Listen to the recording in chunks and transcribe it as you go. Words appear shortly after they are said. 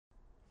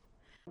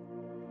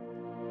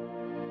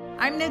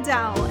I'm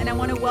Nadell, and I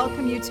want to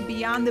welcome you to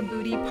Beyond the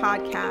Booty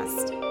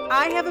podcast.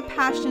 I have a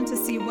passion to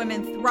see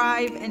women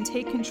thrive and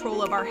take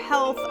control of our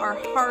health, our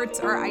hearts,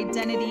 our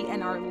identity,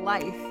 and our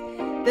life.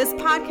 This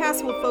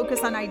podcast will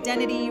focus on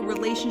identity,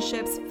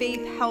 relationships,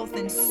 faith, health,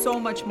 and so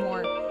much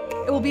more.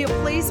 It will be a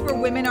place where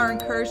women are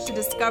encouraged to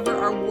discover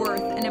our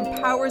worth and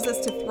empowers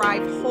us to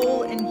thrive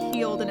whole and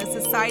healed in a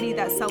society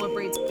that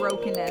celebrates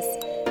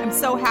brokenness. I'm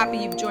so happy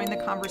you've joined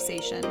the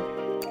conversation.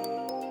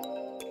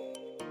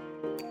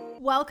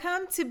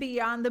 Welcome to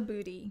Beyond the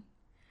Booty.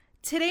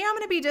 Today I'm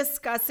going to be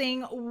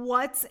discussing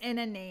what's in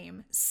a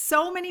name.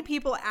 So many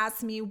people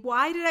ask me,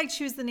 why did I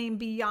choose the name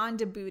Beyond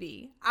the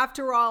Booty?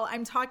 After all,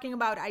 I'm talking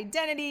about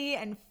identity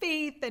and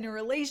faith and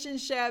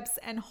relationships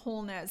and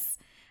wholeness.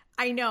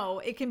 I know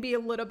it can be a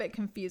little bit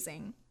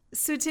confusing.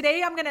 So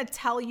today I'm going to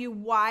tell you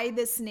why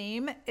this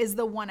name is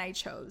the one I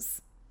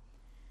chose.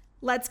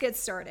 Let's get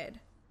started.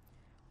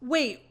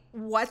 Wait,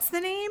 what's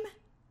the name?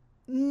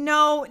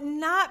 No,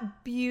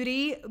 not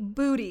beauty,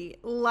 booty,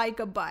 like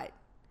a butt.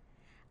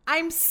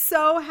 I'm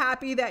so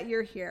happy that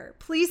you're here.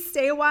 Please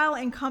stay a while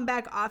and come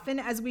back often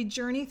as we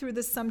journey through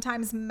this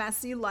sometimes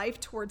messy life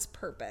towards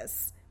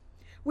purpose.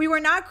 We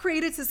were not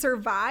created to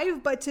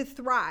survive, but to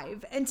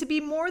thrive and to be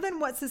more than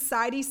what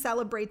society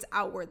celebrates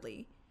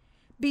outwardly.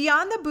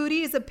 Beyond the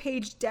Booty is a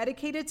page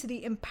dedicated to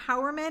the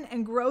empowerment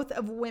and growth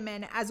of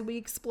women as we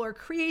explore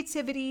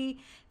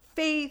creativity,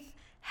 faith,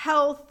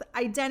 health,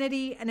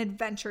 identity, and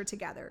adventure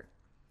together.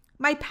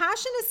 My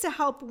passion is to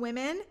help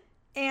women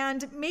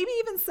and maybe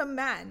even some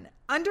men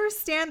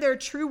understand their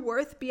true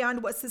worth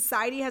beyond what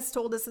society has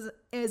told us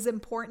is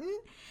important,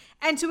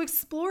 and to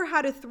explore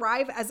how to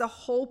thrive as a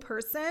whole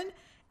person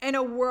in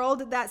a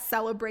world that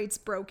celebrates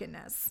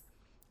brokenness.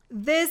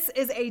 This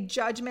is a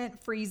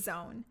judgment-free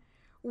zone.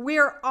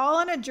 We're all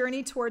on a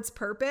journey towards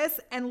purpose,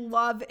 and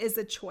love is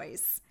a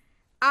choice.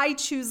 I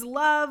choose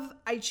love.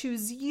 I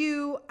choose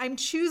you. I'm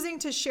choosing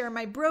to share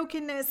my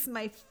brokenness,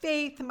 my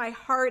faith, my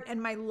heart,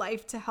 and my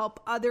life to help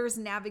others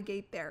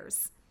navigate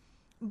theirs.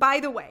 By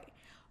the way,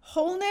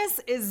 wholeness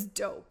is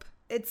dope.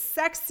 It's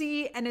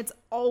sexy, and it's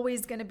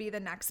always going to be the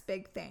next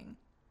big thing.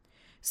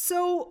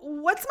 So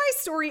what's my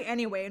story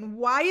anyway, and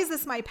why is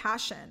this my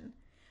passion?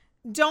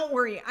 Don't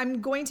worry, I'm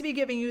going to be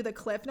giving you the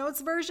Cliff Notes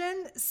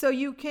version so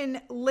you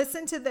can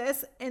listen to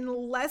this in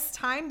less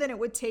time than it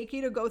would take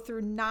you to go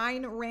through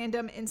 9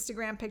 random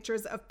Instagram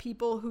pictures of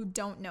people who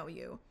don't know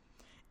you.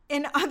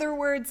 In other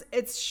words,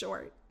 it's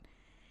short.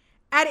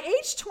 At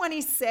age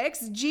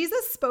 26,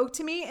 Jesus spoke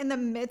to me in the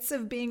midst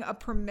of being a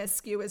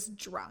promiscuous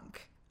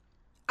drunk.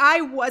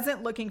 I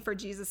wasn't looking for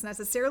Jesus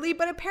necessarily,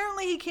 but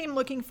apparently he came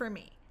looking for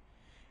me.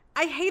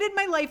 I hated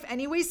my life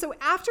anyway, so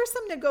after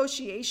some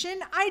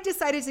negotiation, I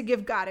decided to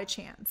give God a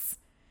chance.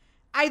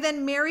 I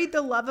then married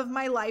the love of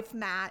my life,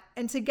 Matt,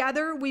 and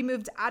together we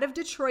moved out of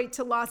Detroit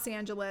to Los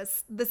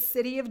Angeles, the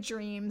city of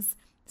dreams,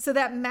 so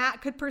that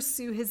Matt could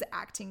pursue his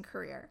acting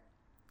career.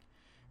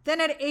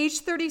 Then at age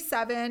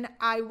 37,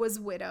 I was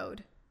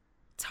widowed.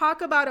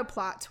 Talk about a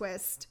plot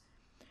twist.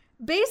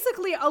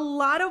 Basically, a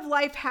lot of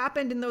life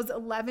happened in those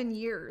 11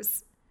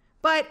 years.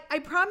 But I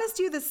promised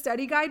you the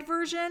study guide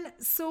version,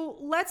 so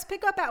let's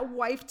pick up at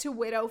wife to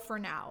widow for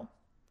now.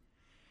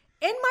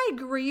 In my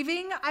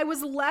grieving, I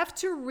was left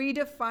to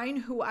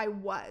redefine who I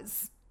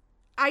was.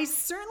 I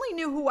certainly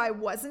knew who I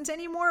wasn't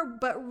anymore,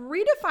 but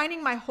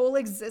redefining my whole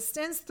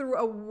existence through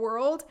a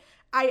world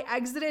I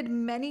exited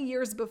many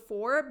years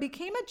before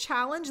became a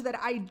challenge that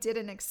I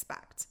didn't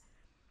expect.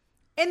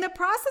 In the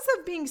process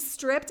of being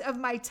stripped of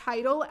my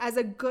title as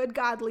a good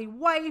godly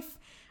wife,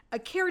 a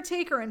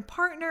caretaker and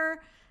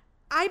partner,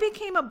 I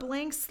became a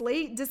blank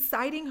slate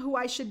deciding who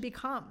I should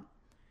become.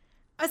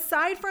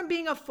 Aside from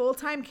being a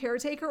full-time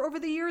caretaker over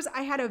the years,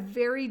 I had a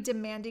very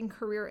demanding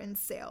career in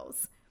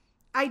sales.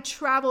 I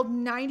traveled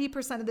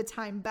 90% of the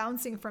time,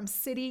 bouncing from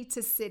city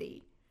to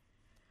city.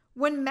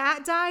 When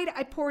Matt died,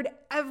 I poured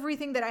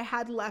everything that I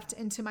had left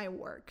into my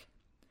work.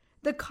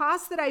 The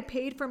cost that I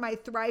paid for my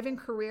thriving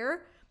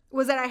career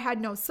was that I had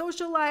no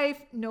social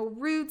life, no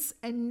roots,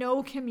 and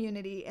no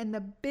community in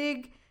the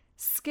big,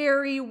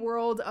 scary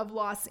world of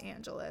Los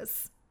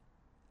Angeles.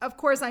 Of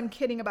course, I'm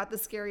kidding about the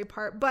scary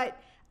part,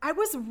 but I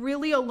was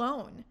really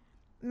alone.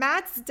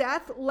 Matt's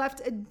death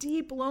left a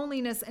deep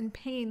loneliness and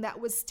pain that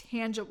was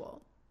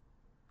tangible.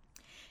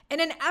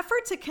 In an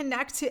effort to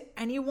connect to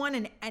anyone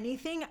and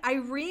anything, I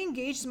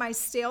re-engaged my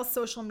stale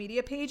social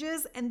media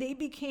pages, and they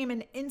became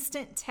an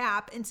instant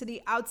tap into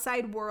the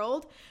outside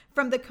world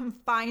from the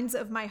confines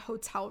of my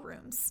hotel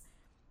rooms.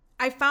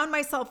 I found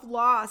myself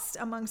lost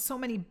among so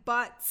many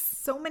butts,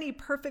 so many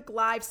perfect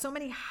lives, so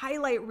many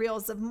highlight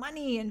reels of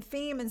money and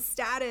fame and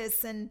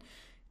status and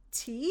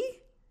tea.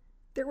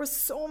 There was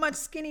so much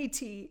skinny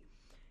tea.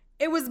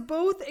 It was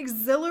both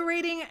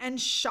exhilarating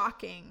and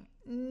shocking.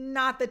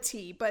 Not the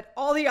tea, but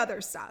all the other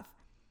stuff.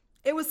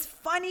 It was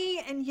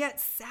funny and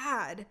yet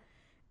sad.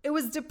 It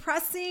was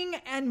depressing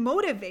and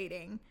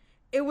motivating.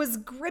 It was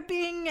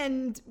gripping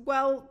and,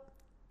 well,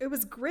 it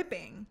was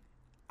gripping.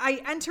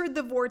 I entered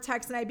the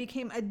vortex and I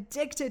became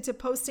addicted to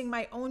posting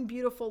my own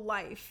beautiful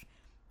life.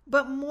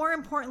 But more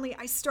importantly,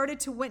 I started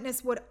to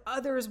witness what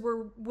others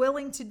were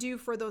willing to do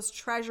for those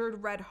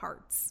treasured red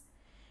hearts.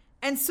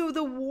 And so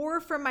the war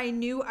for my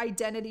new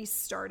identity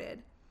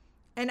started.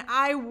 And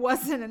I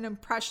wasn't an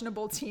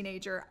impressionable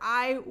teenager.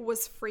 I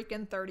was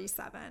freaking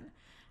 37.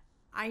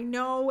 I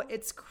know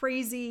it's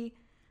crazy,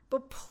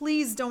 but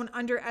please don't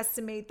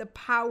underestimate the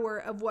power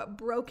of what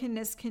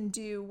brokenness can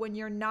do when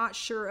you're not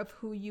sure of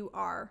who you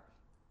are,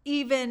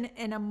 even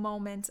in a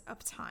moment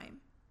of time.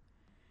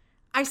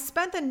 I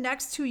spent the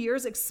next 2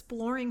 years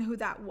exploring who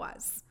that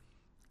was.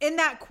 In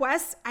that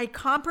quest, I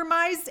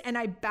compromised and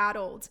I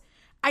battled.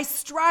 I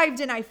strived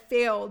and I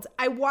failed.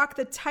 I walked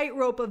the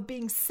tightrope of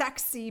being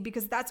sexy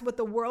because that's what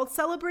the world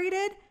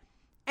celebrated,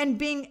 and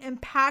being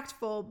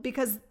impactful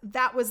because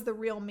that was the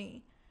real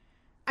me.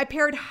 I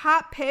paired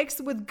hot pics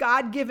with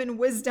God-given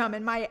wisdom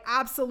and my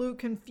absolute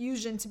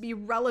confusion to be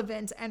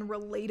relevant and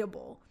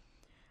relatable.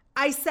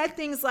 I said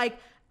things like,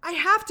 I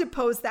have to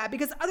post that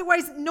because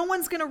otherwise no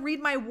one's going to read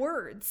my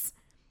words.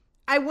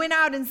 I went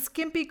out in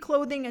skimpy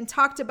clothing and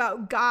talked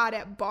about God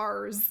at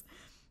bars.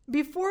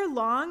 Before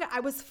long,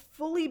 I was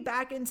fully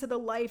back into the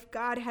life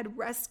God had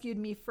rescued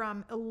me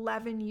from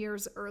 11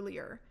 years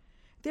earlier.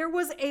 There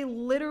was a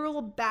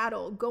literal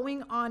battle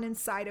going on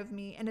inside of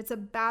me, and it's a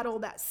battle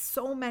that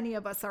so many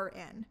of us are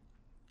in.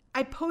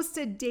 I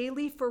posted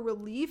daily for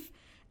relief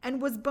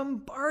and was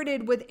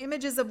bombarded with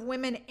images of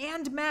women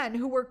and men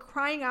who were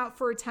crying out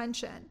for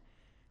attention,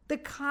 the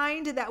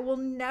kind that will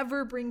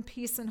never bring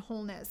peace and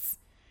wholeness.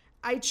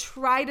 I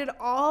tried it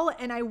all,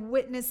 and I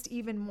witnessed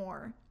even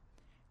more.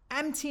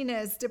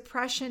 Emptiness,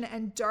 depression,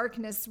 and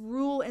darkness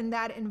rule in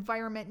that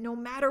environment, no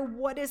matter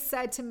what is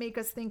said to make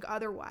us think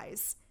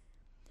otherwise.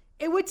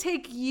 It would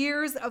take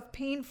years of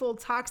painful,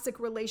 toxic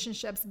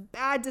relationships,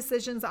 bad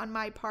decisions on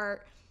my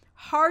part,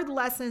 hard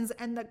lessons,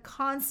 and the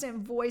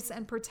constant voice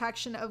and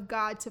protection of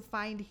God to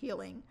find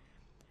healing.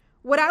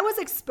 What I was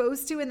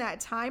exposed to in that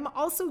time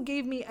also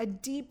gave me a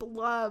deep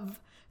love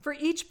for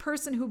each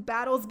person who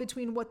battles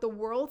between what the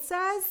world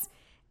says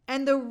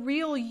and the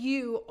real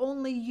you,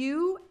 only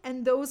you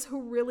and those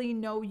who really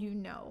know you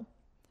know.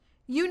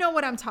 You know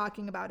what I'm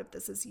talking about if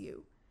this is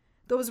you.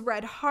 Those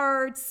red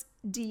hearts,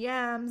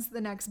 DMs,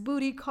 the next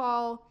booty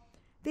call,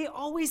 they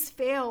always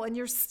fail and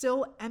you're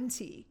still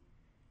empty.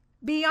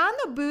 Beyond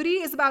the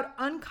Booty is about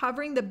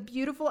uncovering the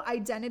beautiful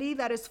identity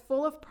that is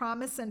full of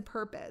promise and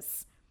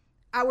purpose.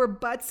 Our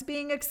butts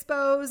being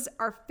exposed,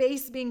 our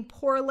face being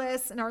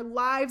poreless, and our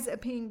lives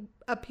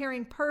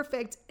appearing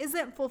perfect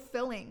isn't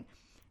fulfilling.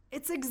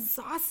 It's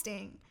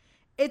exhausting.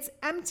 It's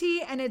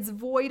empty and it's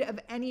void of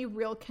any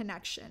real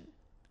connection.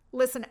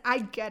 Listen, I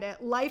get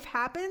it. Life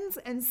happens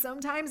and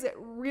sometimes it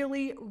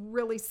really,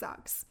 really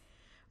sucks.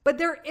 But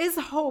there is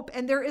hope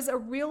and there is a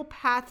real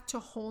path to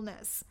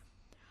wholeness.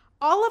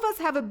 All of us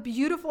have a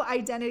beautiful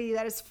identity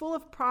that is full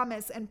of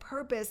promise and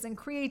purpose and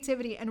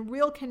creativity and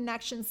real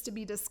connections to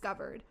be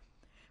discovered.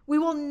 We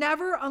will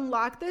never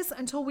unlock this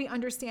until we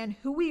understand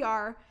who we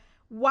are,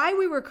 why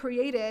we were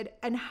created,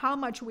 and how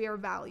much we are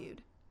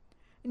valued.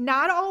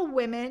 Not all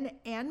women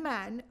and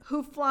men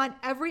who flaunt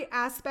every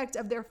aspect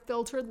of their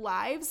filtered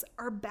lives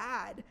are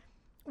bad.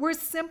 We're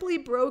simply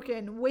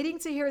broken, waiting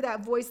to hear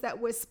that voice that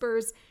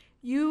whispers,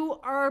 "You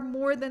are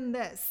more than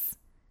this."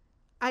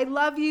 I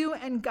love you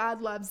and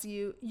God loves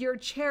you. You're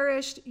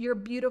cherished, you're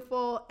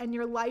beautiful, and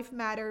your life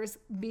matters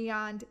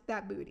beyond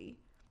that booty.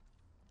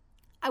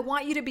 I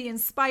want you to be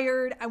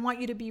inspired. I want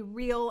you to be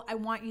real. I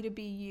want you to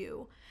be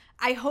you.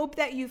 I hope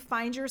that you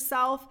find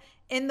yourself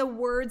in the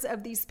words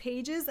of these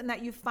pages and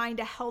that you find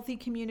a healthy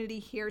community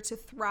here to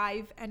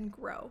thrive and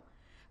grow.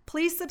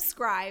 Please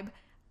subscribe.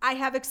 I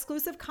have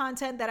exclusive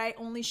content that I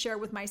only share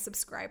with my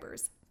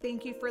subscribers.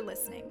 Thank you for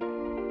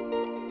listening.